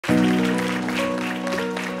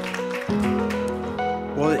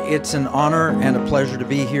It's an honor and a pleasure to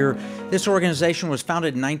be here. This organization was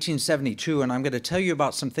founded in 1972, and I'm going to tell you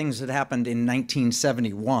about some things that happened in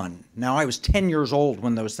 1971. Now, I was 10 years old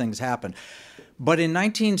when those things happened. But in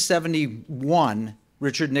 1971,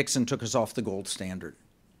 Richard Nixon took us off the gold standard,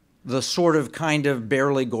 the sort of kind of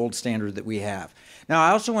barely gold standard that we have. Now,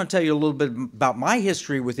 I also want to tell you a little bit about my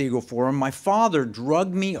history with Eagle Forum. My father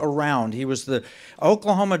drugged me around. He was the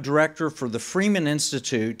Oklahoma director for the Freeman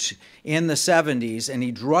Institute in the 70s, and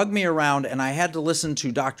he drugged me around, and I had to listen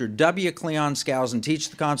to Dr. W. Cleon Skousen teach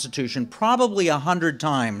the Constitution probably 100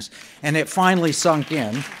 times, and it finally sunk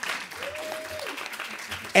in.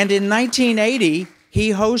 And in 1980,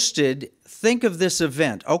 he hosted, think of this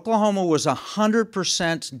event. Oklahoma was a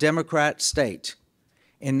 100% Democrat state.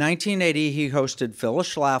 In 1980, he hosted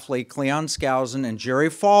Phyllis Schlafly, Cleon Skousen, and Jerry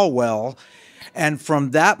Falwell. And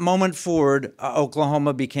from that moment forward,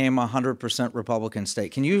 Oklahoma became a 100% Republican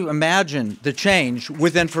state. Can you imagine the change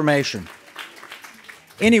with information?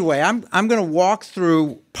 Anyway, I'm going to walk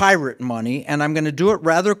through pirate money, and I'm going to do it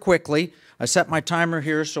rather quickly. I set my timer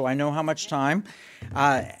here so I know how much time.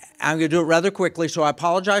 I'm going to do it rather quickly, so I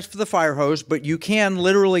apologize for the fire hose, but you can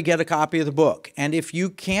literally get a copy of the book. And if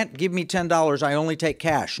you can't give me $10, I only take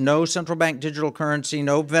cash. No central bank digital currency,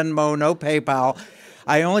 no Venmo, no PayPal.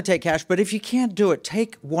 I only take cash. But if you can't do it,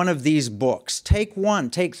 take one of these books. Take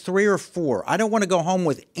one, take 3 or 4. I don't want to go home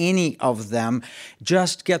with any of them.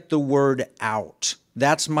 Just get the word out.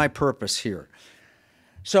 That's my purpose here.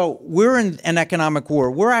 So we're in an economic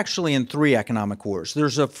war. We're actually in 3 economic wars.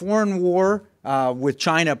 There's a foreign war with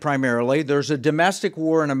China primarily. There's a domestic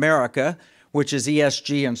war in America, which is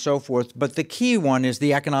ESG and so forth. But the key one is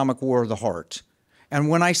the economic war of the heart. And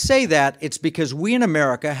when I say that, it's because we in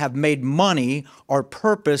America have made money our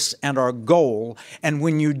purpose and our goal. And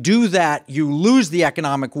when you do that, you lose the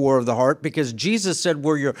economic war of the heart, because Jesus said,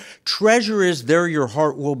 where your treasure is, there your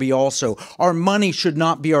heart will be also. Our money should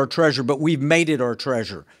not be our treasure, but we've made it our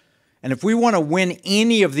treasure. And if we want to win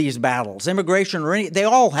any of these battles, immigration or any, they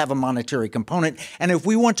all have a monetary component. And if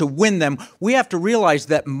we want to win them, we have to realize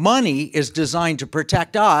that money is designed to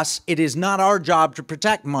protect us. It is not our job to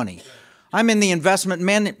protect money. I'm in the investment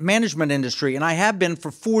management industry, and I have been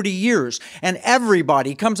for 40 years. And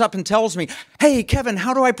everybody comes up and tells me, hey, Kevin,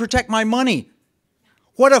 how do I protect my money?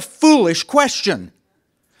 What a foolish question.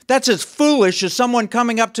 That's as foolish as someone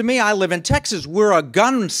coming up to me. I live in Texas. We're a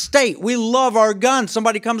gun state. We love our guns.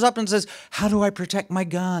 Somebody comes up and says, how do I protect my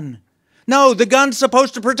gun? No, the gun's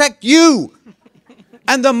supposed to protect you.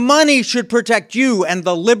 And the money should protect you and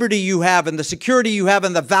the liberty you have and the security you have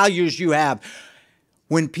and the values you have.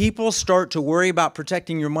 When people start to worry about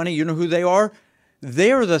protecting your money, you know who they are?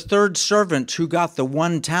 They are the third servant who got the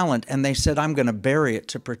 1 talent, and they said, I'm going to bury it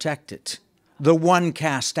to protect it. The one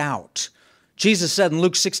cast out. Jesus said in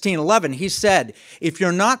Luke 16:11, he said, if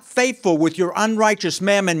you're not faithful with your unrighteous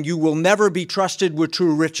mammon, you will never be trusted with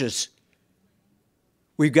true riches.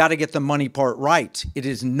 We've got to get the money part right. It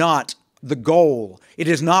is not the goal. It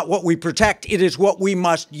is not what we protect. It is what we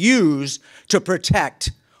must use to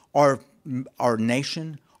protect our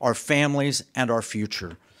nation, our families, and our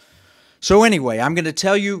future. So anyway, I'm going to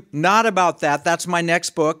tell you not about that. That's my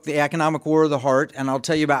next book, The Economic War of the Heart, and I'll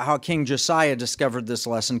tell you about how King Josiah discovered this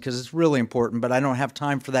lesson, because it's really important, but I don't have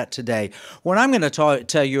time for that today. What I'm going to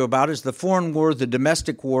tell you about is the foreign war, the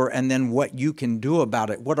domestic war, and then what you can do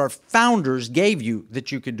about it, what our founders gave you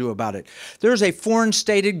that you could do about it. There's a foreign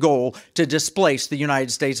stated goal to displace the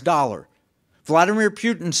United States dollar. Vladimir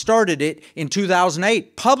Putin started it in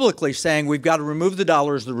 2008, publicly saying we've got to remove the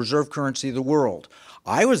dollar as the reserve currency of the world.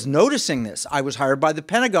 I was noticing this. I was hired by the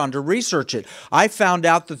Pentagon to research it. I found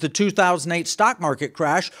out that the 2008 stock market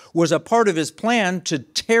crash was a part of his plan to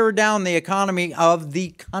tear down the economy of the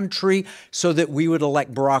country so that we would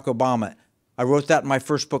elect Barack Obama. I wrote that in my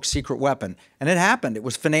first book, Secret Weapon, and it happened. It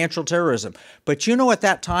was financial terrorism. But you know, at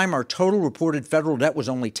that time, our total reported federal debt was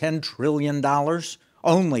only $10 trillion.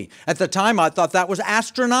 Only. At the time, I thought that was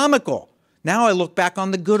astronomical. Now I look back on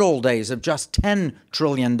the good old days of just $10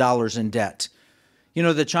 trillion in debt. You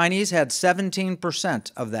know, the Chinese had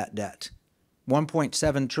 17% of that debt,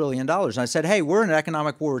 $1.7 trillion. And I said, hey, we're in an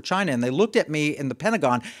economic war with China. And they looked at me in the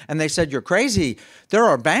Pentagon and they said, you're crazy. They're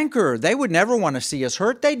our banker. They would never want to see us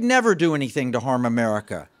hurt. They'd never do anything to harm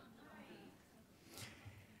America.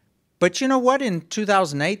 But you know what? In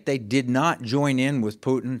 2008, they did not join in with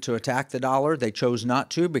Putin to attack the dollar. They chose not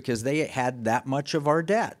to because they had that much of our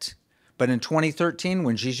debt. But in 2013,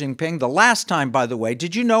 when Xi Jinping, the last time, by the way,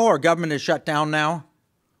 did you know our government is shut down now?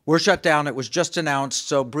 We're shut down. It was just announced,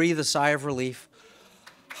 so breathe a sigh of relief.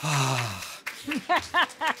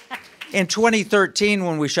 In 2013,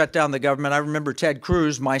 when we shut down the government, I remember Ted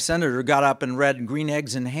Cruz, my senator, got up and read Green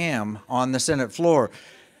Eggs and Ham on the Senate floor.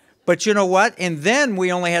 But you know what? And then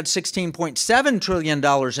we only had $16.7 trillion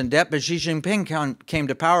in debt, but Xi Jinping came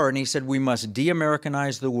to power and he said, we must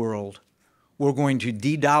de-Americanize the world. We're going to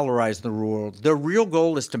de-dollarize the world. Their real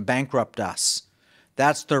goal is to bankrupt us.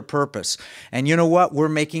 That's their purpose. And you know what? We're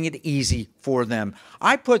making it easy for them.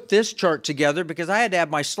 I put this chart together because I had to have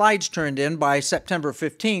my slides turned in by September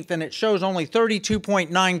 15th, and it shows only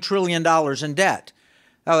 $32.9 trillion in debt.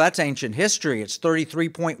 Oh, that's ancient history. It's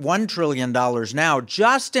 $33.1 trillion now,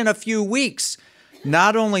 just in a few weeks.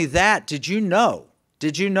 Not only that, did you know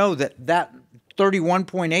that that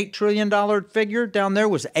 $31.8 trillion figure down there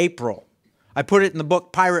was April? I put it in the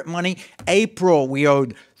book, Pirate Money. April, we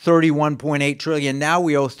owed $31.8 trillion. Now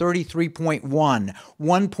we owe $33.1,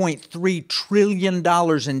 $1.3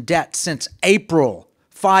 trillion in debt since April.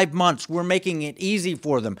 5 months. We're making it easy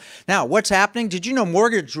for them. Now, what's happening? Did you know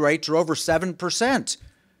mortgage rates are over 7%?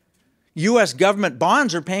 U.S. government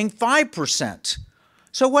bonds are paying 5%.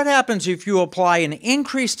 So what happens if you apply an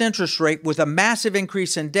increased interest rate with a massive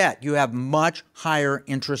increase in debt? You have much higher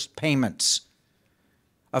interest payments.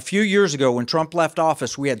 A few years ago, when Trump left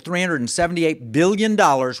office, we had $378 billion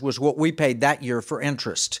was what we paid that year for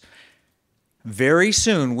interest. Very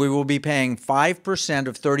soon, we will be paying 5%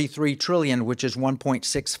 of $33 trillion, which is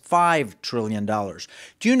 $1.65 trillion.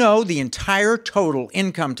 Do you know the entire total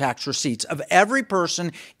income tax receipts of every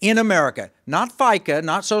person in America, not FICA,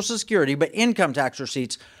 not Social Security, but income tax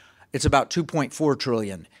receipts, it's about $2.4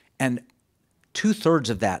 trillion. And 2/3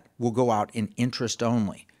 of that will go out in interest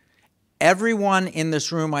only. Everyone in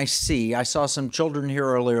this room I saw some children here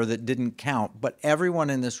earlier that didn't count, but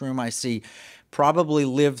everyone in this room I see probably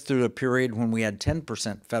lived through a period when we had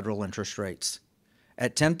 10% federal interest rates.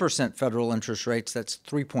 At 10% federal interest rates, that's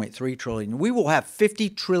 $3.3 trillion. We will have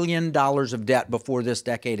 $50 trillion of debt before this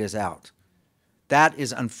decade is out. That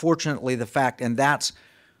is unfortunately the fact, and that's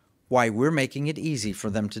why we're making it easy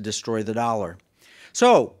for them to destroy the dollar.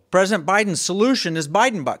 So, President Biden's solution is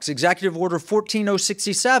Biden Bucks, Executive Order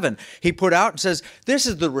 14067. He put out and says, this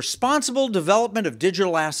is the responsible development of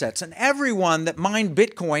digital assets. And everyone that mined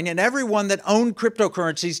Bitcoin and everyone that owned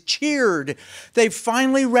cryptocurrencies cheered. They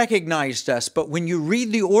finally recognized us. But when you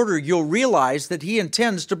read the order, you'll realize that he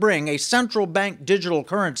intends to bring a central bank digital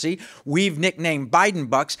currency we've nicknamed Biden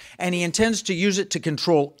Bucks, and he intends to use it to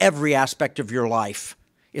control every aspect of your life.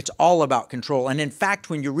 It's all about control. And in fact,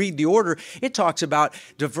 when you read the order, it talks about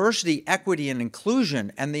diversity, equity, and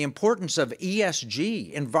inclusion and the importance of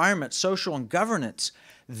ESG, environment, social, and governance.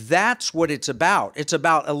 That's what it's about. It's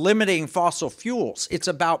about eliminating fossil fuels. It's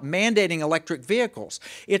about mandating electric vehicles.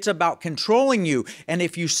 It's about controlling you. And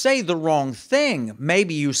if you say the wrong thing,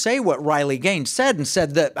 maybe you say what Riley Gaines said and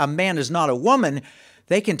said that a man is not a woman,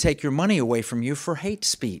 they can take your money away from you for hate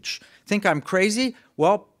speech. Think I'm crazy?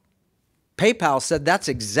 Well, PayPal said that's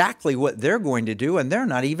exactly what they're going to do, and they're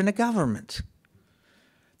not even a government.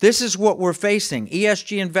 This is what we're facing.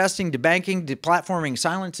 ESG investing, debanking, deplatforming,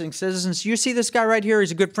 silencing citizens. You see this guy right here? He's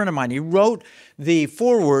a good friend of mine. He wrote the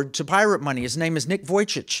foreword to Pirate Money. His name is Nick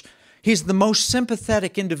Vujicic. He's the most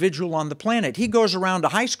sympathetic individual on the planet. He goes around to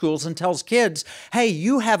high schools and tells kids, hey,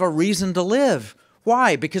 you have a reason to live.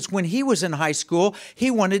 Why? Because when he was in high school,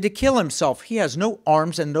 he wanted to kill himself. He has no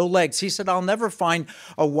arms and no legs. He said, I'll never find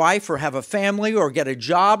a wife or have a family or get a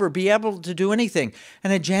job or be able to do anything.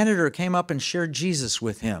 And a janitor came up and shared Jesus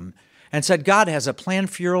with him and said, God has a plan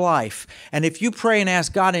for your life. And if you pray and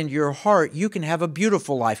ask God into your heart, you can have a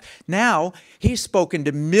beautiful life. Now, he's spoken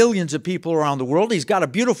to millions of people around the world. He's got a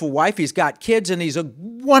beautiful wife. He's got kids, and he's a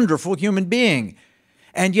wonderful human being.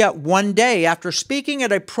 And yet one day, after speaking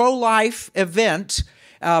at a pro-life event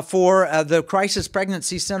for the Crisis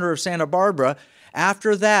Pregnancy Center of Santa Barbara,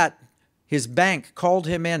 after that, his bank called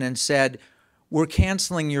him in and said, we're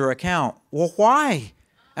canceling your account. Well, why?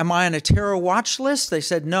 Am I on a terror watch list? They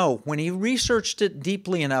said no. When he researched it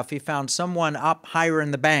deeply enough, he found someone up higher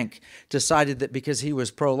in the bank decided that because he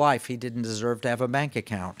was pro-life, he didn't deserve to have a bank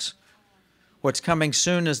account. What's coming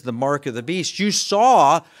soon is the mark of the beast. You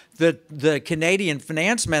saw the Canadian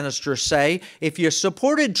finance minister say, if you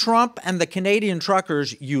supported Trump and the Canadian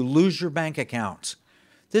truckers, you lose your bank account.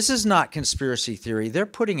 This is not conspiracy theory. They're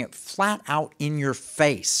putting it flat out in your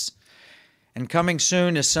face. And coming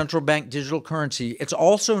soon is central bank digital currency. It's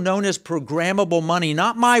also known as programmable money.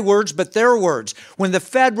 Not my words, but their words. When the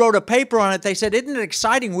Fed wrote a paper on it, they said, isn't it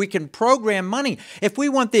exciting? We can program money. If we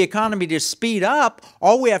want the economy to speed up,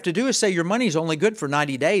 all we have to do is say your money's only good for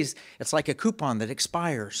 90 days. It's like a coupon that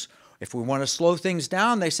expires. If we want to slow things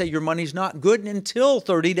down, they say your money's not good until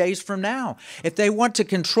 30 days from now. If they want to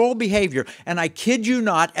control behavior, and I kid you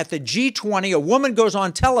not, at the G20, a woman goes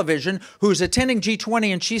on television who's attending G20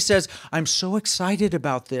 and she says, I'm so excited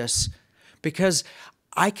about this because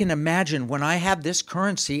I can imagine when I have this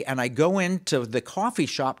currency and I go into the coffee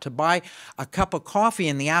shop to buy a cup of coffee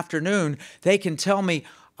in the afternoon, they can tell me,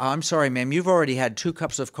 I'm sorry, ma'am, you've already had 2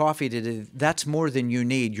 cups of coffee today. That's more than you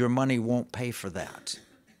need. Your money won't pay for that.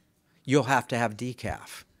 You'll have to have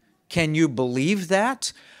decaf. Can you believe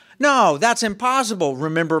that? No, that's impossible.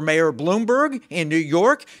 Remember Mayor Bloomberg in New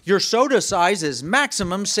York? Your soda size is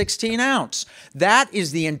maximum 16 ounce. That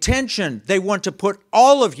is the intention. They want to put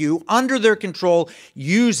all of you under their control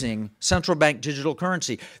using central bank digital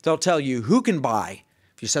currency. They'll tell you who can buy.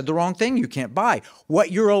 If you said the wrong thing, you can't buy.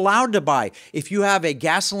 What you're allowed to buy. If you have a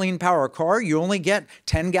gasoline-powered car, you only get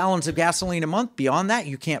 10 gallons of gasoline a month. Beyond that,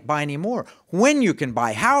 you can't buy anymore. When you can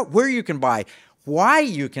buy, where you can buy, why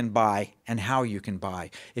you can buy, and how you can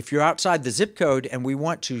buy. If you're outside the zip code and we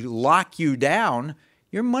want to lock you down,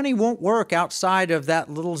 your money won't work outside of that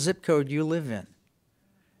little zip code you live in.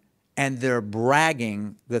 And they're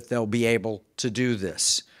bragging that they'll be able to do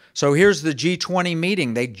this. So here's the G20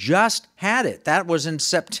 meeting. They just had it. That was in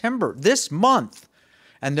September, this month.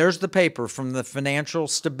 And there's the paper from the Financial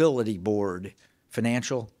Stability Board.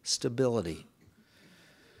 Financial stability.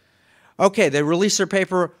 Okay, they released their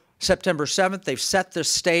paper September 7th. They've set the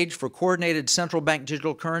stage for coordinated central bank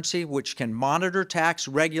digital currency, which can monitor, tax,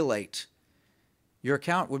 regulate. Your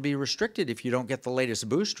account would be restricted if you don't get the latest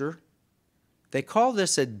booster. They call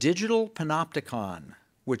this a digital panopticon,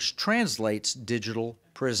 which translates digital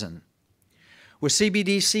prison. With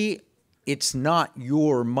CBDC, it's not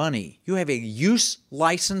your money. You have a use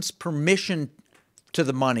license permission to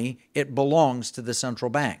the money. It belongs to the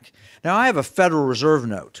central bank. Now, I have a Federal Reserve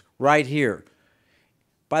note right here.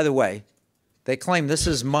 By the way, they claim this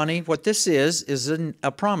is money. What this is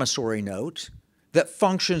a promissory note that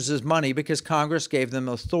functions as money because Congress gave them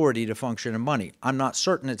authority to function in money. I'm not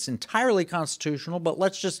certain it's entirely constitutional, but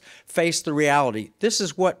let's just face the reality. This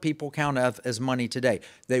is what people count as money today.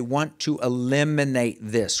 They want to eliminate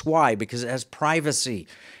this. Why? Because it has privacy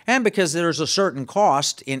and because there's a certain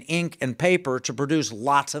cost in ink and paper to produce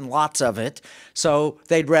lots and lots of it, so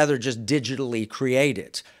they'd rather just digitally create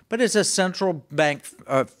it. But it's a central bank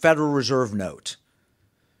Federal Reserve note.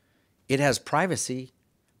 It has privacy.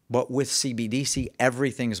 But with CBDC,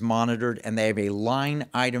 everything's monitored, and they have a line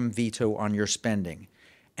item veto on your spending.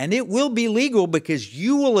 And it will be legal because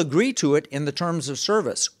you will agree to it in the terms of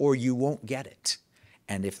service, or you won't get it.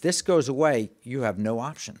 And if this goes away, you have no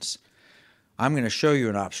options. I'm going to show you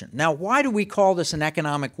an option. Now, why do we call this an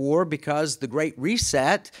economic war? Because the Great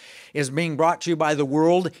Reset is being brought to you by the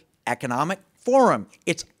World Economic Forum.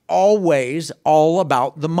 It's always all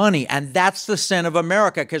about the money, and that's the sin of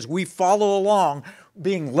America because we follow along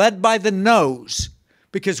being led by the nose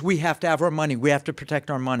because we have to have our money. We have to protect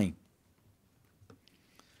our money.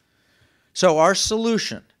 So our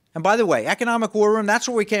solution, and by the way, economic war room, that's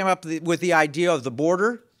where we came up with the idea of the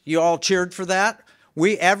border. You all cheered for that.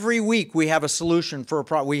 Every week we have a solution for a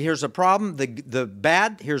problem. Here's a problem, the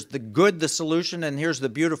bad, here's the good, the solution, and here's the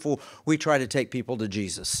beautiful. We try to take people to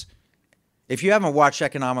Jesus. If you haven't watched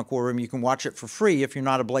Economic War Room, you can watch it for free if you're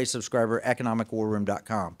not a Blaze subscriber,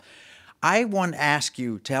 economicwarroom.com. I want to ask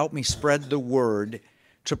you to help me spread the word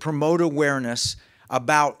to promote awareness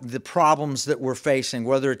about the problems that we're facing,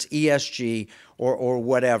 whether it's ESG or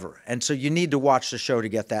whatever. And so you need to watch the show to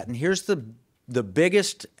get that. And here's the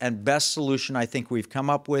biggest and best solution I think we've come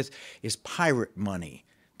up with is pirate money,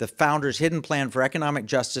 the founder's hidden plan for economic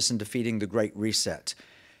justice and defeating the Great Reset.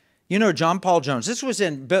 You know, John Paul Jones, this was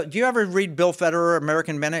in, do you ever read Bill Federer,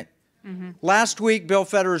 American Minute? Mm-hmm. Last week, Bill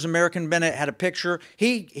Federer's American Minute had a picture.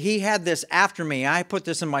 He had this after me. I put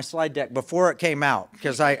this in my slide deck before it came out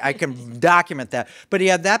because I can document that. But he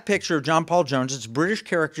had that picture of John Paul Jones. It's a British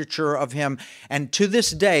caricature of him. And to this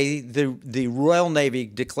day, the Royal Navy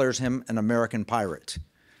declares him an American pirate.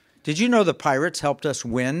 Did you know the pirates helped us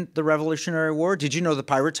win the Revolutionary War? Did you know the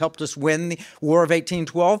pirates helped us win the War of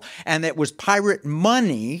 1812? And it was pirate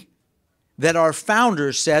money that our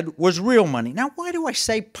founders said was real money. Now, why do I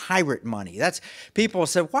say pirate money? People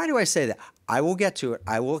said, why do I say that? I will get to it.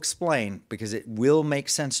 I will explain because it will make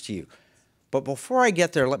sense to you. But before I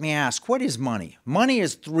get there, let me ask, what is money? Money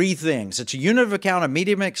is 3 things. It's a unit of account, a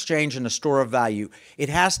medium of exchange, and a store of value. It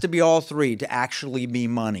has to be all 3 to actually be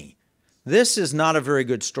money. This is not a very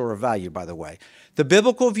good store of value, by the way. The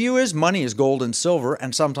biblical view is money is gold and silver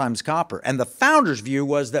and sometimes copper. And the founders' view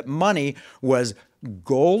was that money was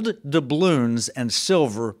gold doubloons and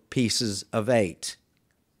silver pieces of 8.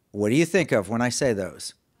 What do you think of when I say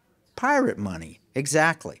those? Pirate money,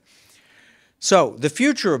 exactly. So the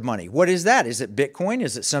future of money, what is that? Is it Bitcoin?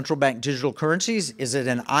 Is it central bank digital currencies? Is it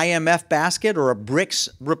an IMF basket or a BRICS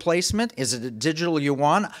replacement? Is it a digital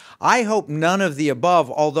yuan? I hope none of the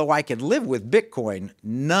above, although I could live with Bitcoin,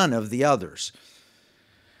 none of the others.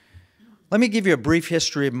 Let me give you a brief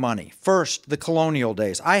history of money. First, the colonial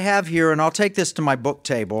days. I have here, and I'll take this to my book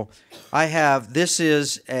table, this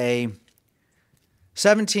is a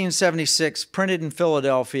 1776, printed in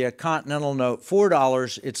Philadelphia, Continental note,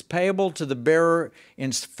 $4. It's payable to the bearer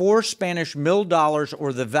in 4 Spanish milled dollars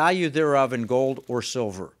or the value thereof in gold or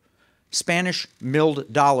silver. Spanish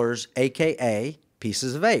milled dollars, a.k.a.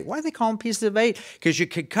 pieces of 8. Why do they call them pieces of 8? Because you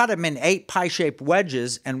could cut them in 8 pie-shaped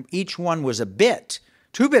wedges, and each one was a bit.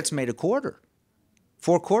 2 bits made a quarter.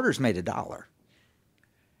 4 quarters made $1.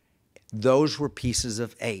 Those were pieces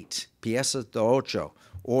of 8, piezas de ocho,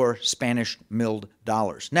 or Spanish milled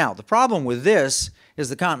dollars. Now, the problem with this is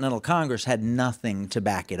the Continental Congress had nothing to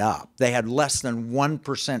back it up. They had less than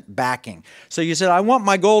 1% backing. So you said, I want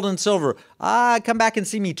my gold and silver. Come back and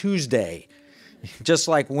see me Tuesday, just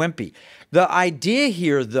like Wimpy. The idea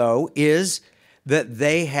here, though, is that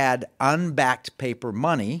they had unbacked paper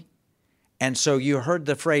money, and so you heard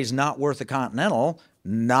the phrase, not worth a Continental,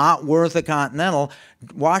 not worth a Continental.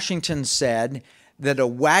 Washington said that a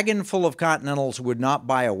wagon full of Continentals would not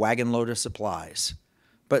buy a wagon load of supplies.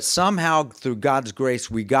 But somehow, through God's grace,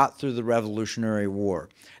 we got through the Revolutionary War.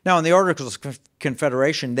 Now, in the Articles of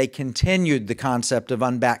Confederation, they continued the concept of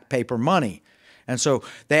unbacked paper money. And so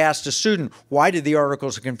they asked a student, why did the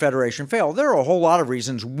Articles of Confederation fail? There are a whole lot of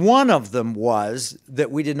reasons. One of them was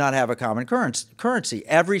that we did not have a common currency.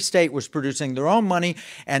 Every state was producing their own money,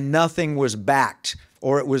 and nothing was backed,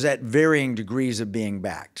 or it was at varying degrees of being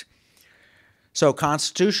backed. So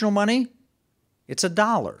constitutional money, it's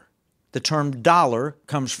 $1. The term dollar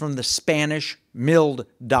comes from the Spanish milled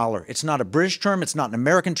dollar. It's not a British term. It's not an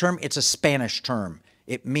American term. It's a Spanish term.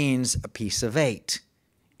 It means a piece of 8.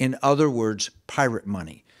 In other words, pirate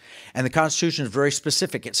money. And the Constitution is very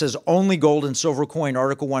specific. It says only gold and silver coin,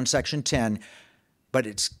 Article 1, Section 10. But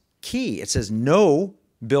it's key. It says no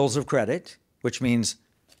bills of credit, which means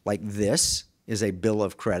like this is a bill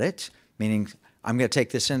of credit, meaning I'm going to take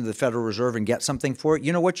this into the Federal Reserve and get something for it.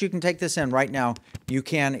 You know what? You can take this in right now. You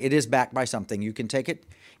can. It is backed by something. You can take it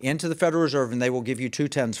into the Federal Reserve, and they will give you 2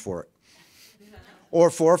 10s for it, or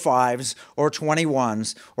 4 5s, or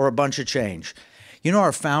 21s, or a bunch of change. You know,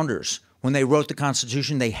 our founders, when they wrote the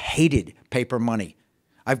Constitution, they hated paper money.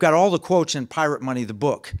 I've got all the quotes in Pirate Money, the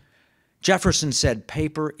book. Jefferson said,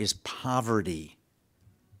 paper is poverty.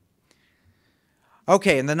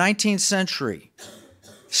 Okay, in the 19th century,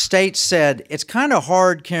 states said, it's kind of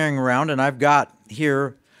hard carrying around, and I've got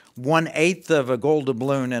here 1/8 of a gold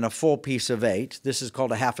doubloon and a full piece of 8. This is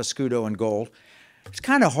called a half a scudo in gold. It's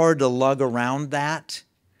kind of hard to lug around that,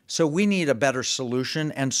 so we need a better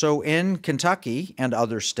solution. And so in Kentucky and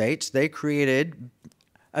other states, they created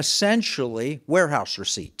essentially warehouse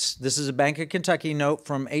receipts. This is a Bank of Kentucky note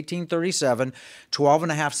from 1837,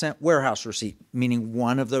 12.5-cent warehouse receipt, meaning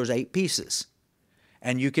one of those 8 pieces.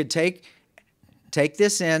 And you could take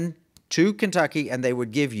this in to Kentucky, and they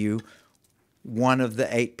would give you one of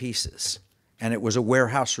the 8 pieces. And it was a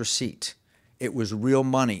warehouse receipt. It was real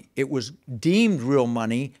money. It was deemed real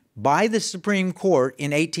money by the Supreme Court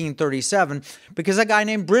in 1837 because a guy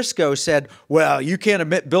named Briscoe said, well, you can't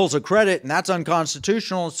emit bills of credit, and that's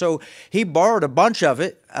unconstitutional. So he borrowed a bunch of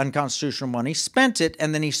it, unconstitutional money, spent it,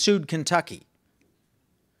 and then he sued Kentucky.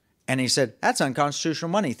 And he said, that's unconstitutional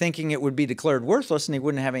money, thinking it would be declared worthless and he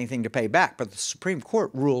wouldn't have anything to pay back. But the Supreme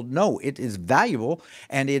Court ruled, no, it is valuable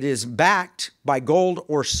and it is backed by gold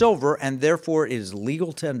or silver, and therefore it is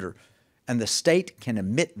legal tender. And the state can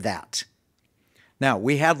emit that. Now,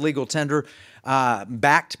 we had legal tender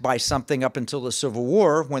backed by something up until the Civil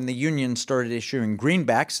War, when the Union started issuing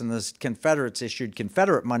greenbacks and the Confederates issued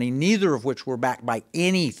Confederate money, neither of which were backed by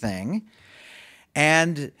anything.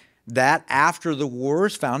 And that, after the war,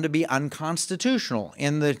 is found to be unconstitutional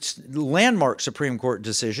in the landmark Supreme Court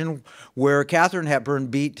decision where Katharine Hepburn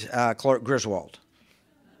beat Clark Griswold.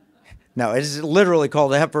 No, it is literally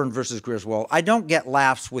called Hepburn versus Griswold. I don't get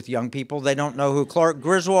laughs with young people. They don't know who Clark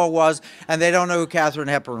Griswold was, and they don't know who Katharine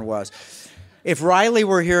Hepburn was. If Riley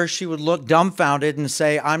were here, she would look dumbfounded and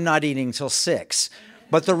say, I'm not eating till 6.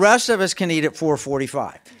 But the rest of us can eat at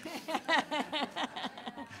 4:45.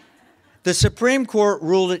 The Supreme Court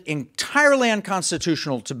ruled it entirely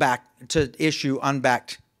unconstitutional to issue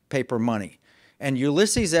unbacked paper money. And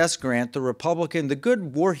Ulysses S. Grant, the Republican, the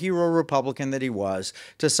good war hero Republican that he was,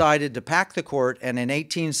 decided to pack the court, and in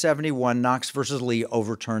 1871, Knox versus Lee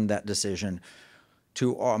overturned that decision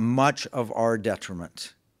to much of our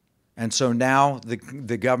detriment. And so now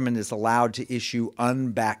the government is allowed to issue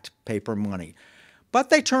unbacked paper money. But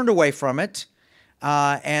they turned away from it,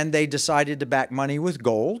 and they decided to back money with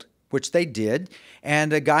gold, which they did.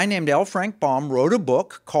 And a guy named L. Frank Baum wrote a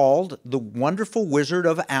book called The Wonderful Wizard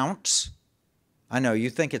of Ounce. I know, you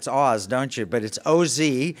think it's Oz, don't you? But it's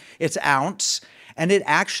O-Z, it's ounce. And it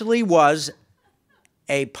actually was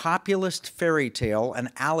a populist fairy tale, an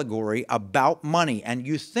allegory about money. And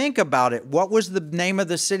you think about it, what was the name of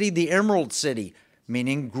the city? The Emerald City,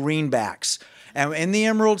 meaning greenbacks. And in the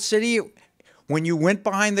Emerald City, when you went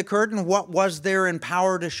behind the curtain, what was there in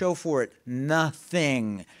power to show for it?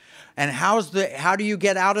 Nothing. And how do you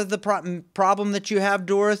get out of the problem that you have,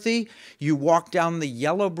 Dorothy? You walk down the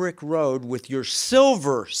yellow brick road with your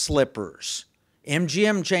silver slippers.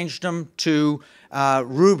 MGM changed them to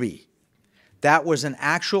ruby. That was an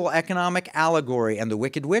actual economic allegory, and the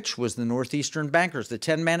Wicked Witch was the Northeastern bankers, the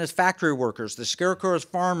Tin Man is factory workers, the Scarecrow is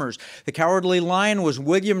farmers, the Cowardly Lion was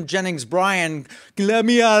William Jennings Bryan. Let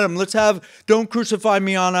me at him. Don't crucify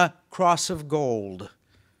me on a cross of gold.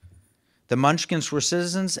 The Munchkins were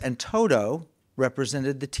citizens, and Toto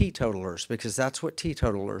represented the teetotalers, because that's what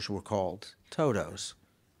teetotalers were called, Totos.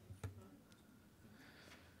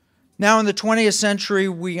 Now, in the 20th century,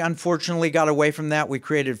 we unfortunately got away from that. We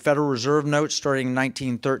created Federal Reserve notes starting in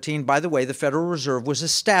 1913. By the way, the Federal Reserve was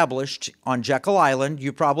established on Jekyll Island,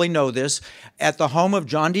 you probably know this, at the home of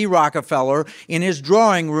John D. Rockefeller in his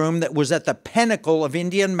drawing room that was at the pinnacle of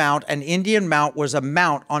Indian Mount, and Indian Mount was a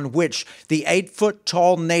mount on which the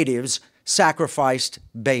 8-foot-tall natives sacrificed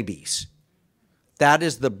babies. That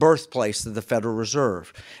is the birthplace of the Federal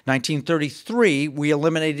Reserve. 1933, we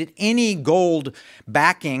eliminated any gold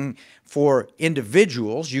backing for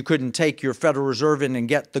individuals. You couldn't take your Federal Reserve in and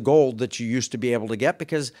get the gold that you used to be able to get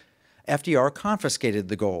because FDR confiscated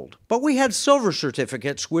the gold. But we had silver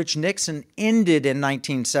certificates, which Nixon ended in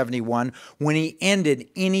 1971 when he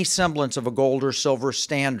ended any semblance of a gold or silver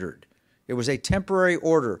standard. It was a temporary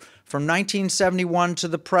order from 1971 to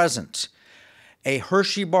the present. A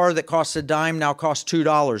Hershey bar that costs a dime now costs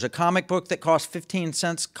 $2. A comic book that costs 15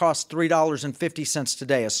 cents costs $3.50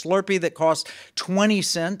 today. A Slurpee that costs 20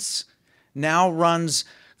 cents now runs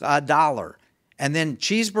 $1. And then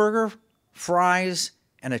cheeseburger, fries,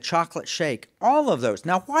 and a chocolate shake. All of those.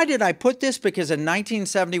 Now, why did I put this? Because in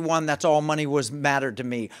 1971, that's all money was mattered to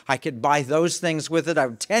me. I could buy those things with it. I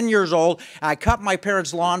was 10 years old. I cut my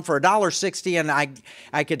parents' lawn for $1.60, and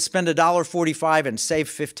I could spend $1.45 and save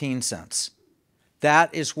 15 cents.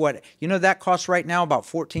 That is what, that costs right now about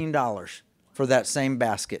 $14 for that same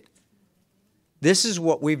basket. This is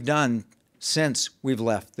what we've done since we've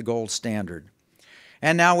left the gold standard.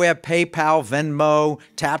 And now we have PayPal, Venmo,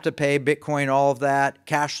 Tap to Pay, Bitcoin, all of that,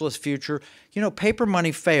 cashless future. Paper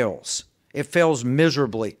money fails. It fails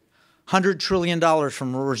miserably. $100 trillion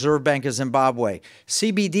from the Reserve Bank of Zimbabwe.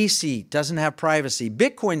 CBDC doesn't have privacy.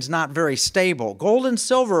 Bitcoin's not very stable. Gold and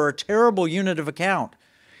silver are a terrible unit of account.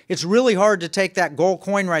 It's really hard to take that gold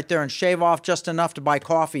coin right there and shave off just enough to buy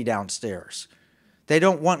coffee downstairs. They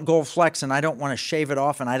don't want gold flecks, and I don't want to shave it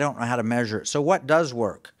off, and I don't know how to measure it. So what does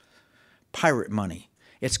work? Pirate money.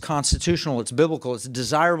 It's constitutional, it's biblical, it's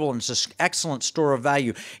desirable, and it's an excellent store of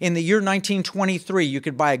value. In the year 1923, you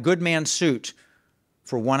could buy a good man's suit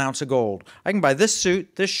for 1 ounce of gold. I can buy this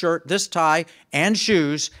suit, this shirt, this tie, and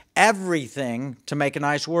shoes, everything to make a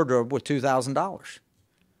nice wardrobe with $2,000.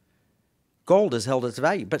 Gold has held its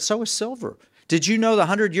value, but so is silver. Did you know that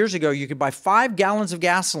 100 years ago you could buy 5 gallons of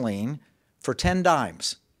gasoline for 10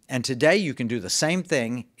 dimes? And today you can do the same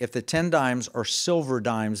thing if the 10 dimes are silver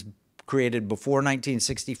dimes created before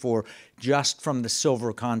 1964 just from the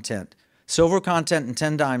silver content. Silver content in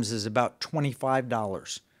 10 dimes is about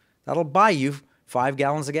 $25. That'll buy you 5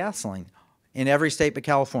 gallons of gasoline in every state but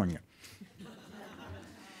California.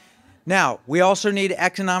 Now, we also need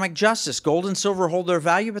economic justice. Gold and silver hold their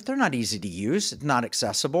value, but they're not easy to use. It's not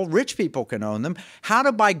accessible. Rich people can own them. How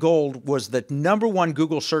to buy gold was the #1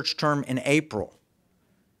 Google search term in April.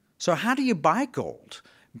 So how do you buy gold?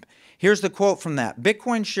 Here's the quote from that.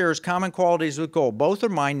 Bitcoin shares common qualities with gold. Both are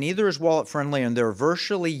mine, neither is wallet friendly, and they're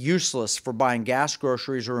virtually useless for buying gas,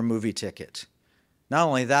 groceries, or a movie ticket. Not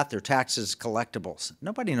only that, they're taxed as collectibles.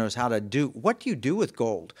 Nobody knows how to do. What do you do with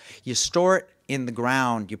gold? You store it in the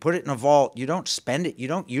ground. You put it in a vault. You don't spend it. You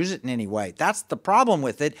don't use it in any way. That's the problem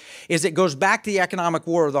with it, is it goes back to the economic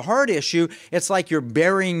war. The hard issue, it's like you're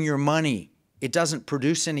burying your money. It doesn't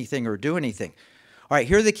produce anything or do anything. All right,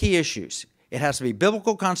 here are the key issues. It has to be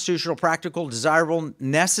biblical, constitutional, practical, desirable,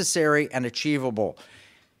 necessary, and achievable.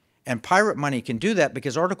 And pirate money can do that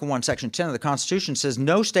because Article 1, Section 10 of the Constitution says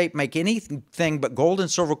no state make anything but gold and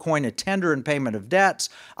silver coin a tender in payment of debts.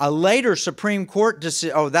 A later Supreme Court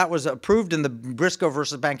decision, that was approved in the Briscoe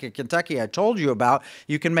versus Bank of Kentucky I told you about.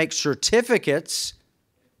 You can make certificates,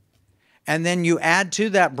 and then you add to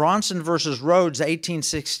that Bronson versus Rhodes,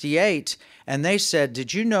 1868, and they said,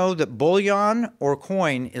 did you know that bullion or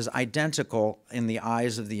coin is identical in the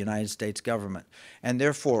eyes of the United States government? And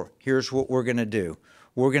therefore, here's what we're going to do.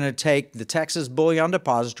 We're going to take the Texas Bullion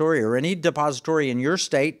Depository or any depository in your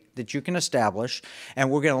state that you can establish,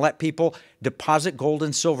 and we're going to let people deposit gold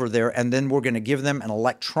and silver there, and then we're going to give them an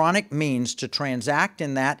electronic means to transact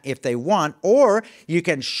in that if they want, or you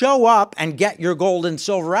can show up and get your gold and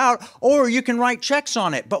silver out, or you can write checks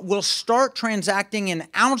on it. But we'll start transacting in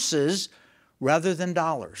ounces rather than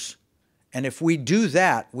dollars. And if we do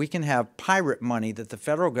that, we can have pirate money that the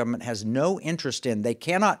federal government has no interest in. They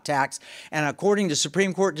cannot tax, and according to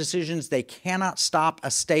Supreme Court decisions, they cannot stop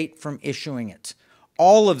a state from issuing it.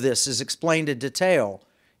 All of this is explained in detail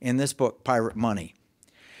in this book, Pirate Money.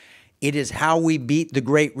 It is how we beat the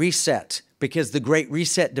Great Reset, because the Great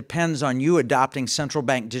Reset depends on you adopting central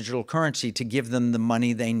bank digital currency to give them the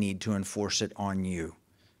money they need to enforce it on you.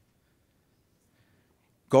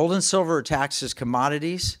 Gold and silver are taxed as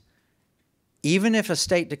commodities. Even if a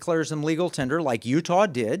state declares them legal tender, like Utah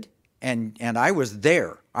did, and I was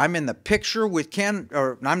there. I'm in the picture with Ken,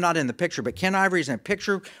 or I'm not in the picture, but Ken Ivory's in a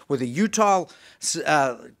picture with a Utah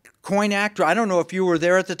coin actor. I don't know if you were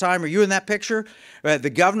there at the time. Are you in that picture?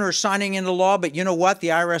 The governor is signing into law, but you know what? The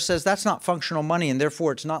IRS says that's not functional money, and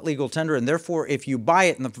therefore it's not legal tender, and therefore if you buy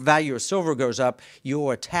it and the value of silver goes up, you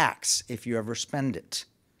owe a tax if you ever spend it.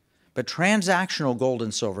 But transactional gold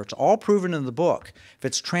and silver, it's all proven in the book. If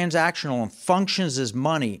it's transactional and functions as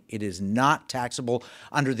money, it is not taxable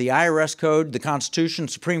under the IRS code, the Constitution,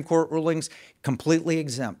 Supreme Court rulings, completely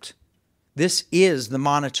exempt. This is the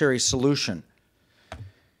monetary solution.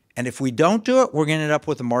 And if we don't do it, we're going to end up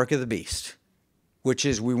with the mark of the beast, which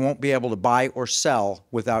is we won't be able to buy or sell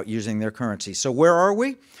without using their currency. So where are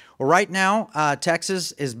we? Well, right now,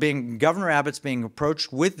 Texas is Governor Abbott's being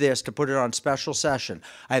approached with this to put it on special session.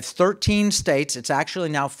 I have 13 states. It's actually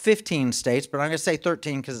now 15 states, but I'm going to say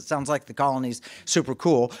 13 because it sounds like the colony's super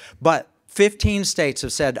cool. But 15 states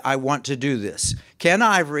have said, I want to do this. Ken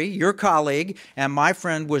Ivory, your colleague and my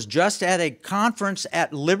friend, was just at a conference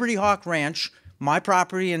at Liberty Hawk Ranch, my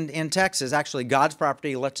property in Texas, actually God's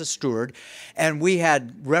property, lets us steward, and we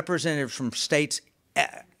had representatives from states.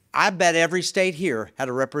 I bet every state here had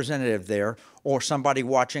a representative there or somebody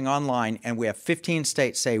watching online, and we have 15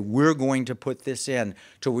 states say we're going to put this in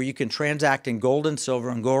to where you can transact in gold and silver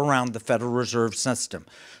and go around the Federal Reserve System.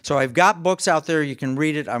 So I've got books out there. You can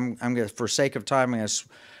read it. I'm going to, for sake of time, I'm going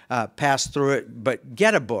to pass through it, but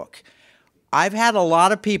get a book. I've had a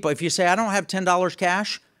lot of people, if you say, I don't have $10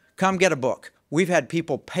 cash, come get a book. We've had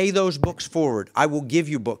people pay those books forward. I will give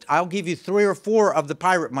you books. I'll give you 3 or 4 of the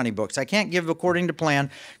Pirate Money books. I can't give according to plan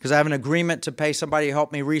because I have an agreement to pay somebody to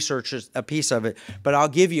help me research a piece of it, but I'll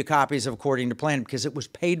give you copies of according to plan because it was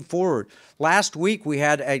paid forward. Last week, we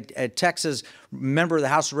had a Texas member of the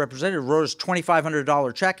House of Representatives wrote us a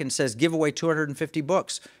 $2,500 check and says, give away 250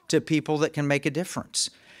 books to people that can make a difference.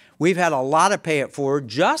 We've had a lot of pay it forward,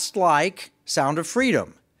 just like Sound of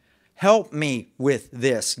Freedom. Help me with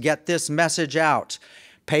this. Get this message out.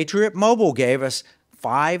 Patriot Mobile gave us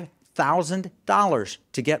 $5,000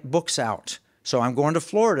 to get books out. So I'm going to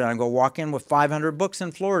Florida. I'm going to walk in with 500 books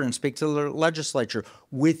in Florida and speak to the legislature.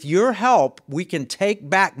 With your help, we can take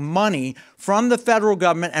back money from the federal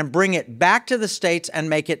government and bring it back to the states and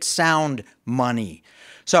make it sound money.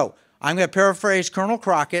 So I'm going to paraphrase Colonel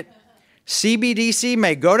Crockett. CBDC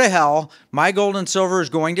may go to hell. My gold and silver is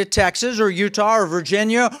going to Texas or Utah or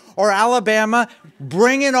Virginia or Alabama.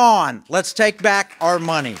 Bring it on. Let's take back our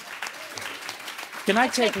money. Can I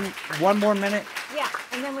take one more minute? Yeah,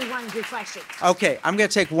 and then we want to do questions. Okay, I'm going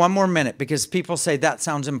to take one more minute because people say that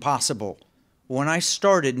sounds impossible. When I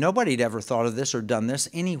started, nobody had ever thought of this or done this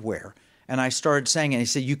anywhere. And I started saying it. He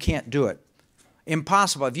said, you can't do it.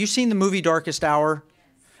 Impossible. Have you seen the movie Darkest Hour?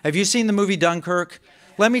 Have you seen the movie Dunkirk?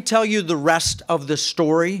 Let me tell you the rest of the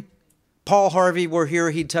story. Paul Harvey were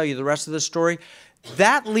here, he'd tell you the rest of the story.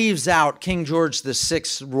 That leaves out King George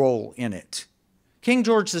VI's role in it. King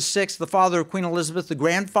George VI, the father of Queen Elizabeth, the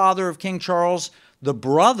grandfather of King Charles, the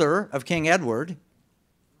brother of King Edward,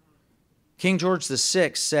 King George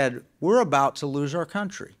VI said, we're about to lose our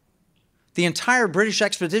country. The entire British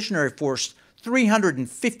Expeditionary Force,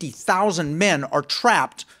 350,000 men, are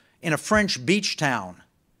trapped in a French beach town.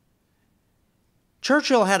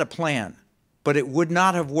 Churchill had a plan, but it would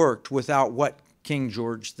not have worked without what King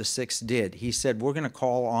George VI did. He said, we're going to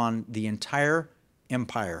call on the entire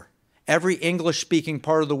empire, every English-speaking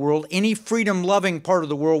part of the world, any freedom-loving part of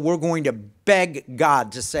the world, we're going to beg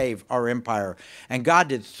God to save our empire. And God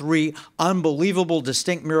did 3 unbelievable,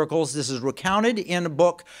 distinct miracles. This is recounted in a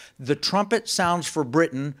book, The Trumpet Sounds for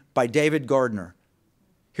Britain by David Gardner.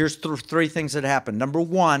 Here's 3 things that happened. Number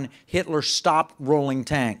 1, Hitler stopped rolling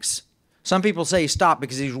tanks. Some people say he stopped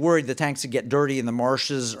because he was worried the tanks would get dirty in the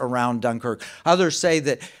marshes around Dunkirk. Others say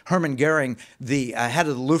that Hermann Goering, the head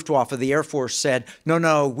of the Luftwaffe, the Air Force, said,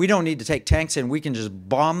 no, we don't need to take tanks in. We can just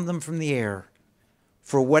bomb them from the air.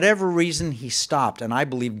 For whatever reason, he stopped, and I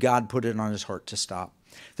believe God put it on his heart to stop.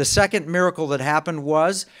 The second miracle that happened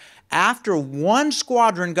was after one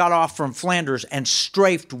squadron got off from Flanders and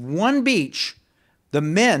strafed one beach, the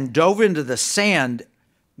men dove into the sand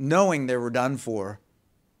knowing they were done for.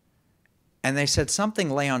 And they said, something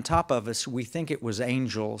lay on top of us. We think it was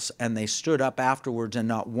angels. And they stood up afterwards, and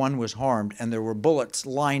not one was harmed. And there were bullets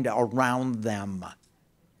lined around them.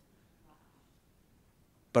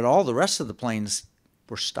 But all the rest of the planes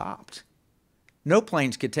were stopped. No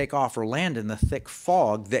planes could take off or land in the thick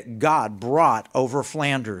fog that God brought over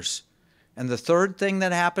Flanders. And the third thing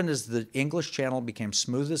that happened is the English Channel became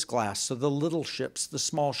smooth as glass. So the little ships, the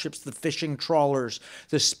small ships, the fishing trawlers,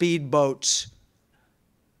 the speedboats,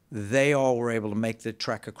 they all were able to make the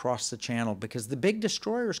trek across the channel because the big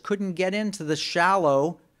destroyers couldn't get into the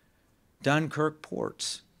shallow Dunkirk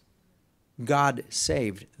ports. God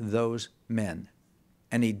saved those men,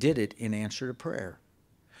 and he did it in answer to prayer.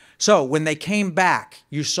 So when they came back,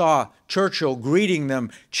 you saw Churchill greeting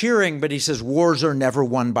them, cheering, but he says, wars are never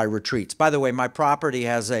won by retreats. By the way, my property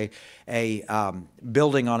has a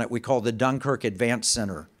building on it we call the Dunkirk Advance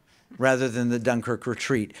Center, rather than the Dunkirk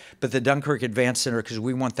Retreat. But the Dunkirk Advance Center, because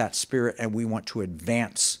we want that spirit and we want to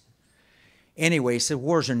advance. Anyway, he said,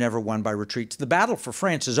 wars are never won by retreats. The battle for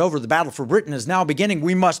France is over. The battle for Britain is now beginning.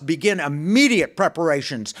 We must begin immediate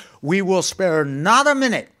preparations. We will spare not a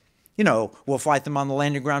minute. You know, we'll fight them on the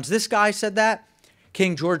landing grounds. This guy said that.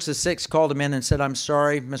 King George VI called him in and said, I'm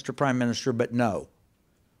sorry, Mr. Prime Minister, but no.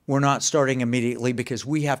 We're not starting immediately because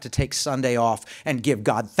we have to take Sunday off and give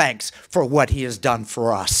God thanks for what he has done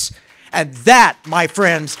for us. And that, my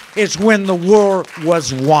friends, is when the war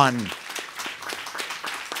was won.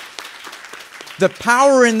 The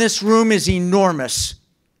power in this room is enormous.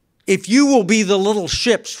 If you will be the little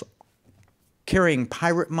ships carrying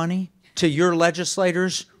pirate money to your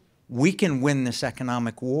legislators, we can win this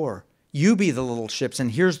economic war. You be the little ships,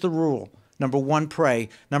 and here's the rule. Number 1, pray.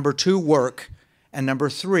 Number 2, work. And number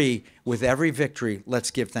 3, with every victory,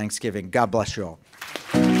 let's give thanksgiving. God bless you all.